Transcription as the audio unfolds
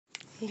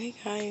Hey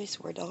guys,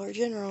 we're Dollar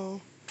General.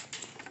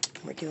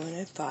 We're doing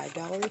a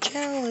 $5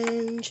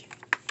 challenge.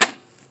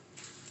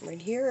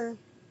 Right here.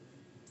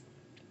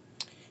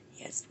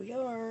 Yes, we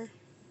are.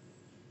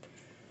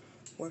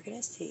 We're going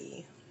to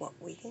see what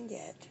we can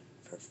get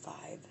for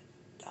 $5.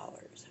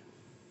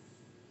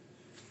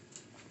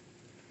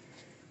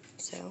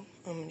 So,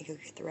 I'm going to go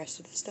get the rest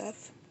of the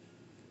stuff.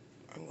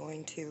 I'm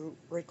going to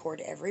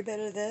record every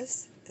bit of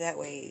this. That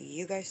way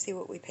you guys see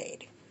what we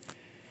paid.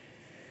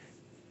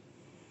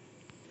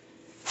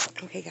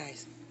 Okay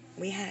guys,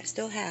 we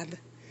still have the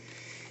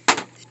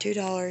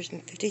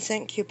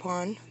 $2.50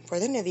 coupon for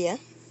the Nivea.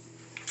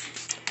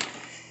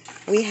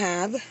 We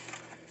have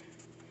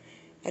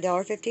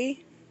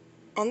 $1.50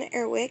 on the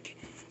Airwick.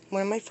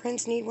 One of my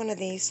friends need one of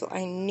these, so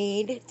I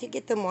need to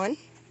get them one.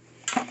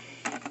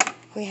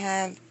 We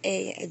have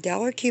a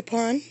 $1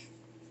 coupon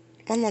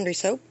on laundry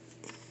soap.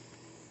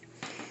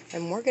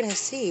 And we're going to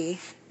see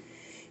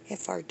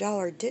if our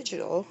Dollar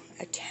Digital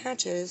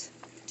attaches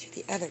to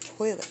the other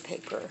toilet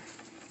paper.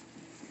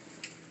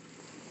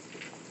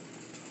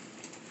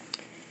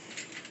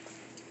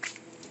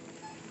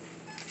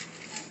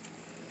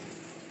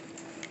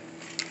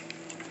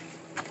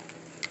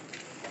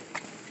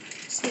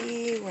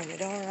 See, we're in the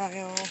dollar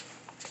aisle.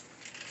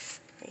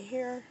 Right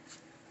here.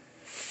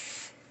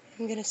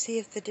 I'm going to see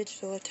if the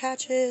digital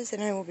attaches,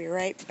 and I will be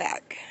right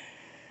back.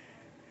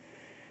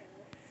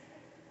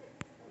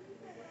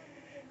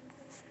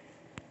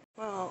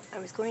 Well, I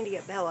was going to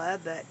get Bella,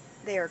 but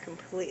they are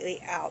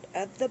completely out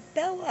of the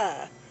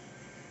Bella.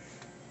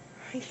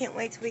 I can't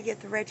wait till we get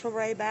the Rachel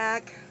Ray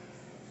back.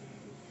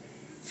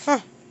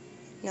 Huh.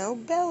 No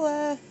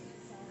Bella.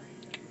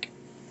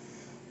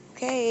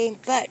 Okay,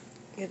 but,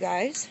 you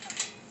guys,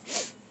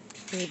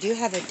 we do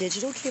have a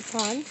digital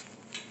coupon,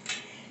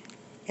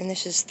 and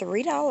this is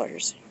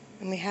 $3.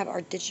 And we have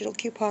our digital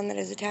coupon that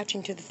is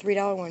attaching to the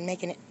 $3 one,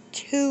 making it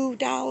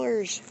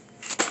 $2. Isn't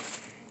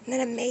that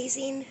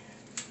amazing?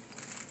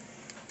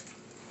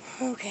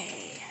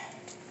 Okay.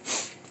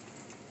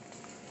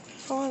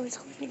 Oh, I was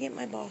going to get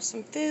my boss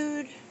some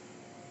food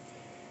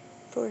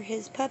for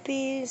his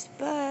puppies,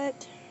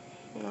 but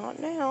not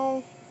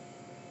now.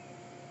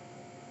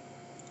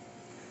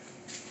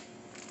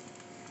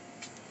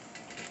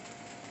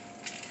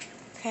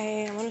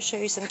 Okay, I'm going to show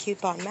you some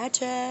coupon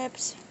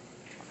matchups.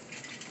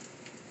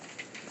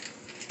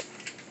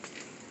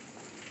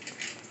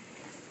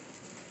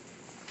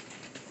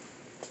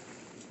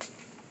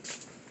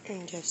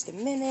 In just a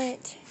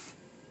minute.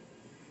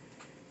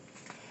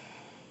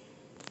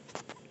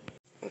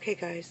 Okay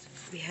guys,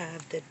 we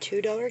have the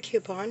 $2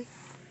 coupon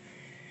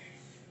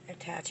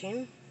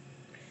attaching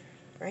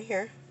right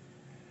here.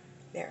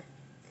 There.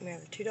 We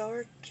have the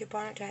 $2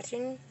 coupon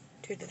attaching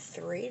to the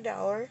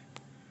 $3.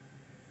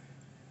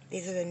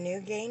 These are the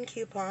new Gain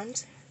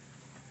coupons.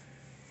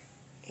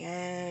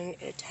 And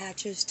it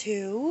attaches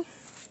to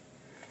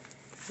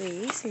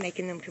these,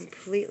 making them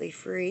completely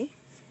free.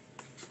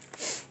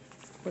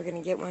 We're going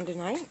to get one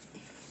tonight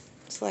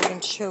so I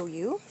can show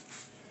you.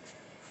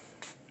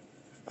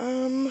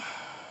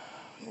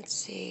 Let's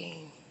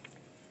see.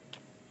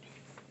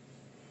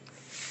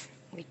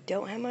 We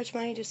don't have much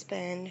money to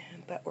spend,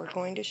 but we're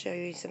going to show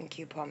you some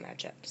coupon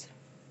matchups.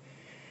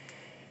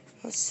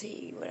 Let's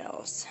see, what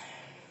else?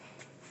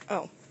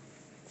 Oh,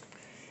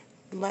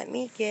 let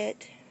me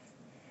get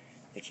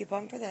the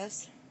coupon for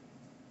this.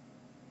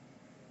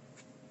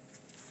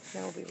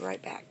 Then we'll be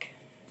right back.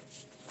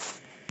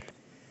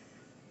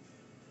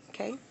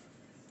 Okay,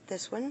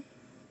 this one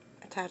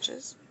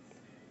attaches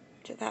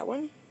to that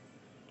one.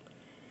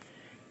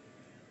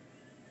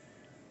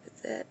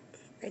 That's it,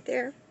 right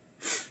there.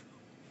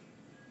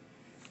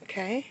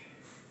 Okay.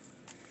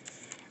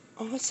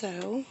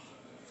 Also,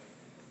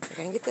 we're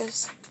going to get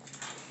this.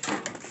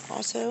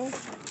 Also,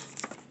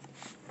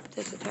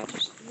 this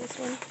attaches to this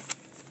one.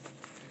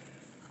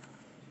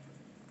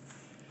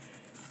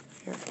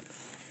 Here.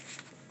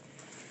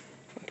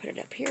 I'll put it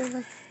up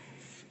here.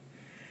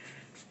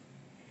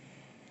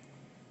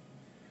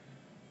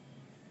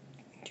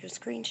 Do a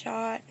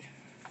screenshot.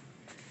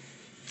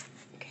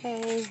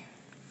 Okay.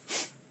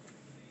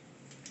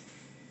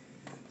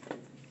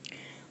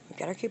 We've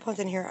got our coupons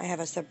in here. I have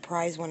a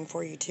surprise one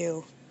for you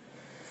too.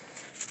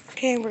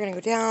 Okay, we're going to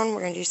go down.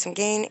 We're going to do some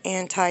Gain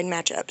and Tide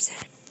matchups.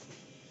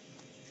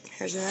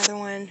 Here's another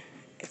one.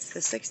 It's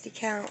the 60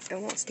 count. It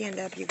won't stand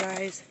up, you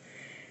guys.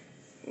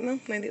 Well,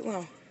 maybe it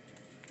will.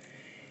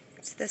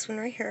 It's this one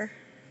right here.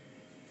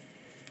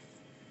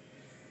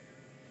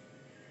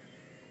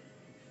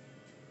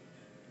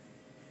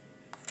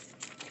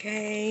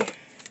 Okay.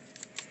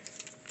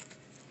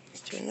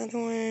 Let's do another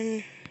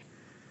one.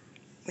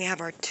 We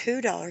have our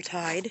 $2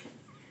 Tide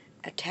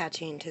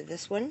attaching to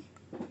this one.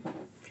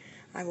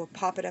 I will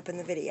pop it up in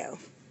the video.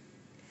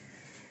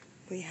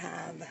 We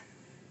have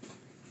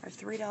our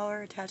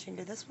 $3 attaching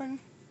to this one,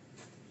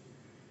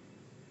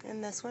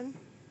 and this one,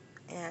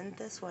 and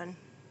this one.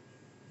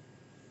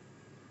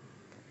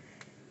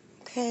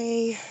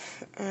 Okay,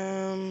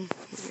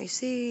 let me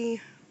see.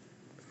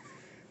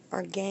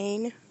 Our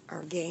Gain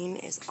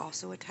is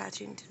also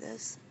attaching to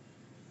this,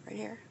 right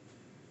here,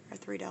 our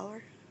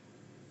 $3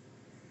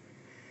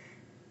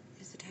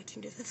 is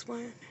attaching to this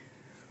one.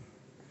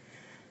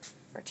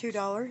 Our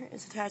 $2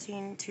 is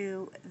attaching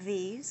to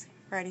these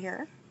right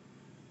here,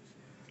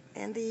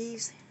 and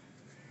these,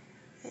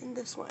 and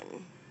this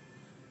one.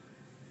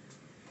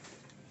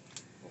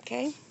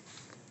 Okay.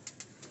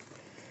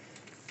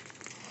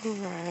 All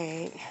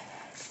right.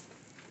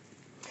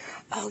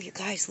 Oh, you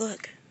guys,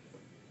 look.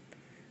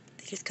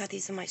 They just got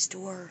these in my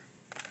store.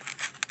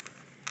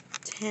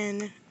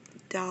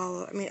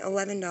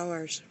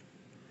 $11.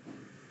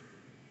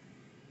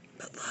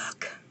 But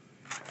look.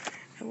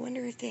 I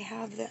wonder if they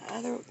have the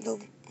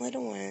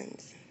little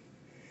ones.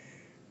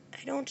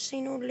 I don't see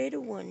no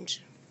little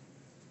ones.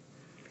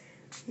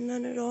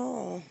 None at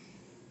all.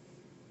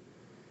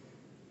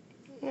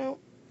 No.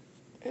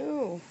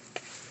 Ooh. Look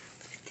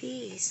at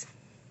these.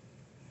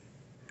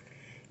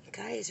 You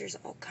guys, there's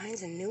all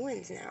kinds of new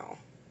ones now.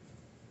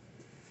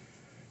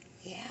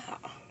 Yeah.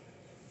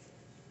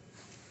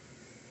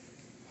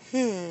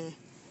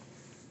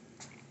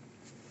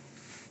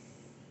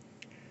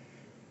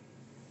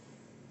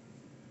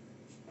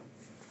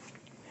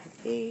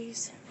 Have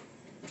these.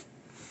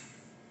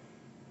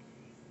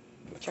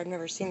 Which I've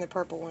never seen the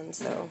purple one,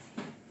 so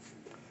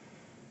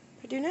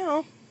I do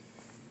now.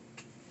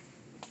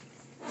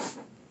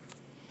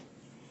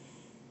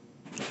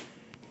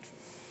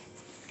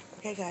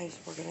 Okay guys,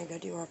 we're gonna go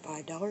do our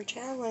 $5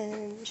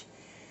 challenge.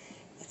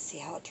 Let's see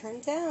how it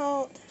turns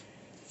out.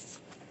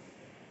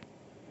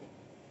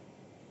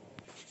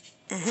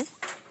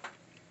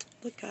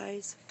 Look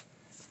guys,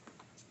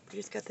 we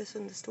just got this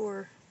in the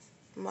store.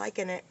 I'm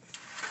liking it.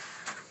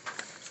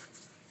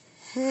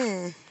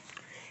 And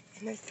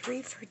they're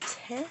 3 for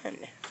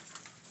 $10.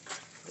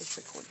 This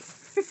recording.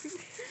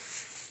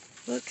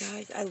 Look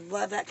guys, I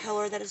love that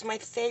color. That is my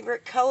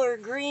favorite color,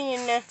 green.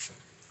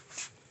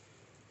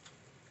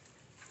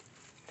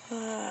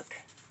 Look.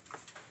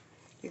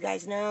 You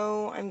guys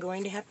know I'm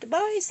going to have to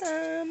buy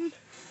some.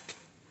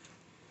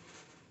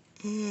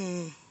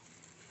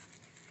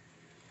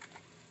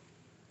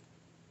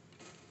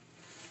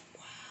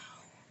 Wow.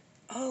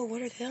 Oh,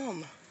 what are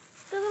them?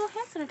 The little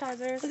hand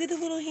sanitizers. Look at the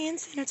little hand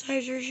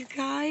sanitizers, you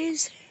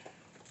guys.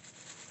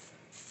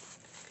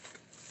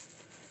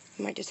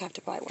 I might just have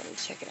to buy one and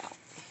check it out.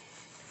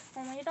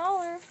 Only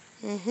 $1.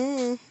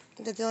 Is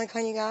that the only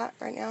kind you got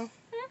right now?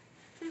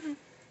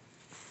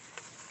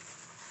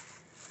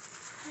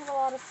 I have a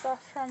lot of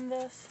stuff from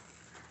this.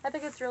 I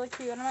think it's really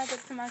cute. I might give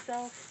it to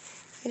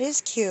myself. It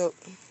is cute.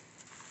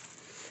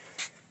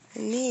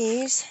 And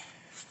these.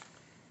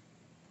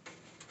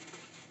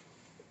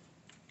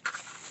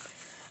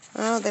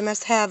 Oh, they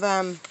must have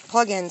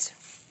plug-ins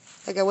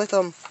that go with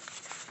them.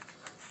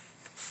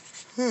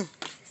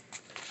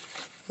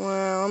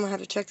 Well, I'm going to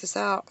have to check this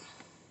out.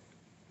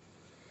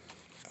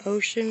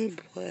 Ocean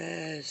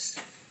Bliss.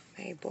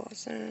 May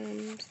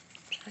Blossoms.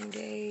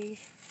 Sunday.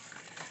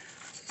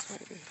 What's this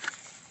one?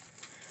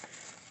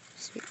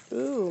 Sweet.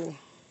 Ooh.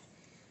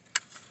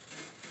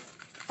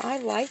 I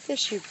like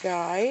this, you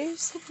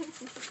guys.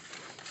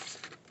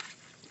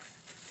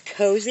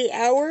 Cozy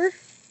Hour.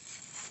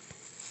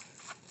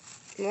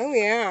 Oh,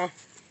 yeah.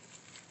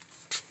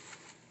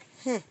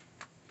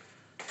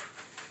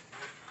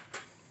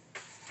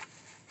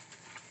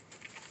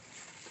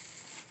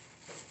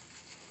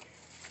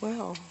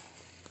 Well,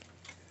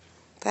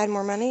 if I had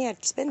more money,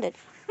 I'd spend it.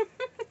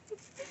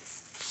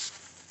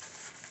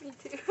 Me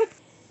too.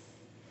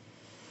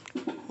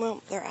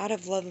 Well, they're out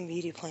of Love and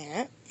Beauty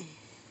Planet.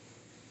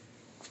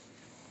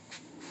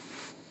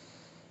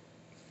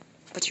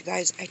 But you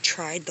guys, I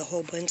tried the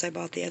whole blends I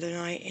bought the other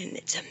night, and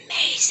it's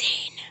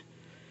amazing.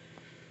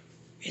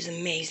 It's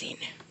amazing.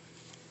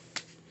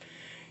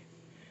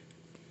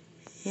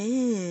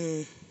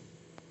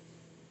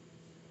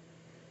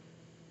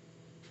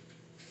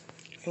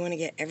 I want to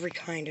get every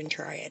kind and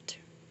try it.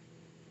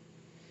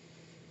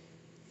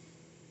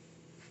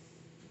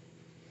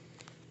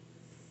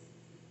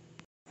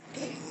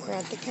 Okay, we're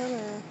at the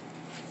counter.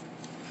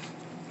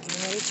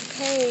 Getting ready to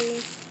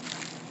pay.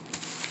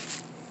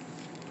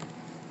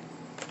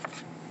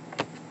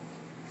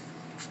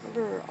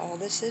 Remember, all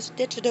this is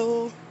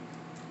digital.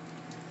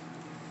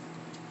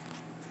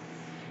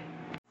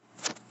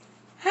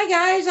 Hi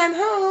guys, I'm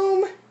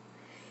home.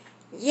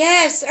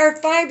 Yes, our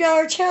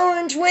 $5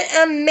 challenge went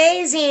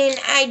amazing.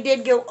 I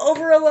did go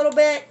over a little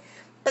bit,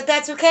 but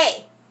that's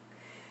okay,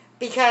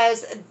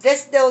 because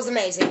this bill is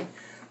amazing.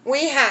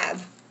 We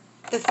have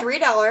the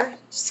 $3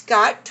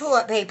 Scott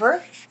toilet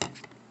paper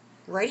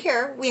right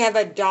here. We have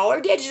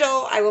 $1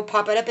 digital. I will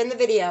pop it up in the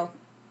video.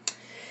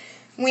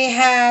 We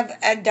have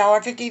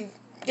 $1.50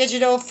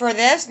 digital for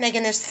this,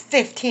 making this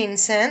 15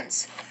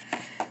 cents.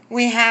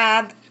 We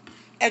have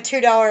a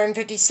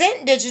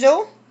 $2.50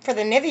 digital for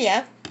the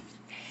Nivea.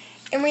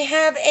 And we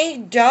have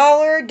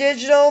 $1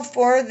 digital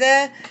for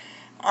the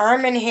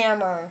Arm &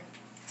 Hammer.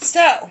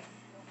 So,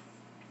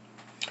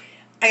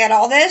 I got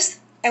all this.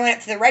 I went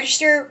up to the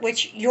register,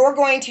 which you're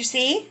going to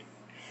see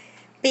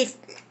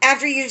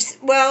after you,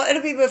 well,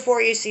 it'll be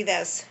before you see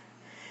this.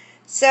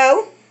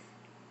 So,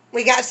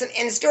 we got some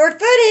in-store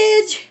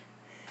footage.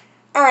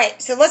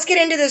 Alright, so let's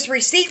get into this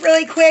receipt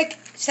really quick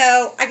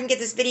so I can get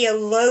this video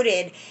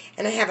loaded.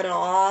 And I have an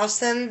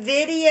awesome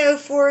video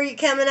for you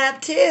coming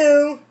up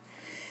too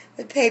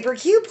with paper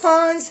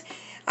coupons.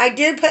 I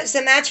did put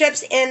some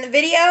matchups in the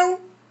video.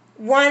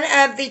 One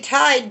of the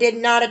Tide did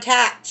not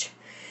attach.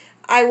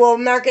 I will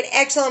mark an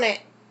X on it,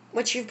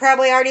 which you've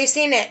probably already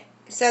seen it.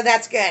 So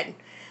that's good.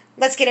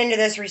 Let's get into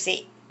this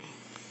receipt.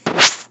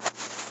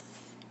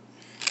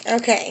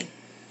 Okay.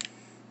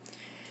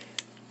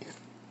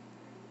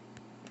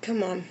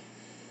 Come on.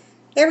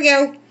 There we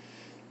go.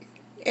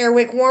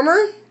 Airwick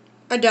warmer,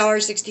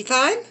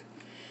 $1.65.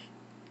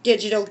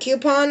 Digital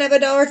coupon of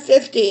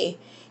 $1.50.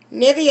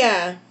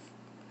 Nivea.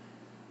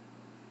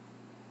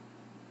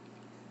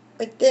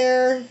 Right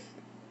there.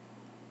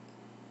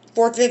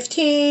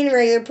 $4.15.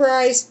 Regular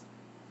price.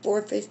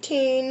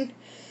 $4.15.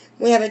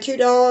 We have a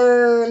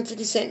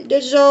 $2.50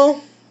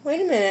 digital.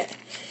 Wait a minute.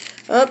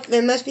 Oh,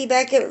 it must be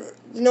back at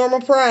normal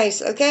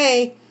price.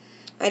 Okay.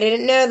 I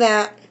didn't know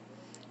that.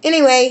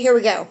 Anyway, here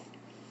we go.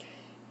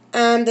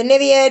 The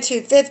Nivea,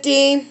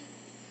 $2.50.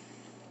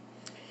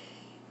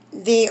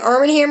 The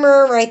Arm &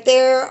 Hammer right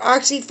there.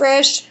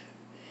 OxyFresh,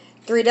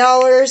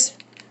 $3.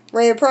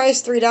 Regular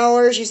price,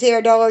 $3. You see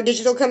our dollar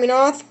digital coming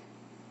off.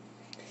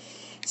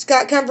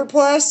 Scott Comfort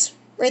Plus,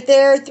 right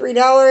there,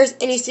 $3.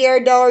 And you see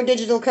our dollar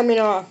digital coming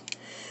off.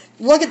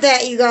 Look at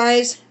that, you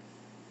guys.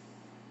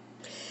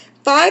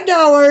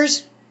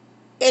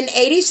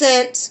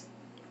 $5.80.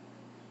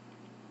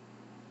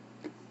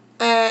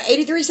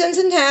 83 cents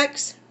in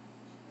tax.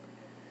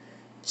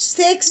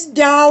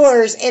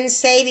 $6 in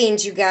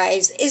savings, you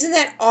guys. Isn't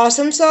that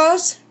awesome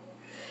sauce?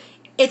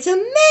 It's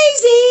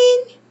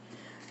amazing.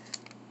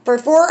 For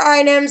 4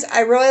 items, I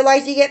really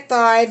like to get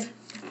 5,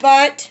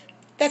 but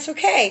that's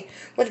okay.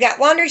 We've got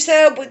laundry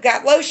soap, we've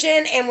got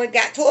lotion, and we've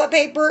got toilet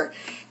paper,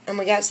 and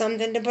we got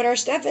something to put our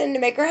stuff in to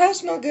make our house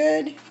smell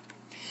good.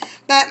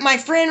 But my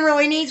friend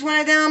really needs one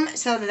of them,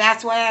 so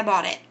that's why I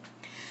bought it.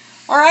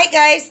 Alright,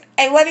 guys.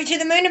 I love you to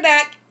the moon and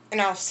back,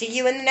 and I'll see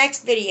you in the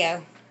next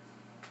video.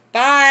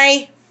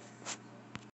 Bye.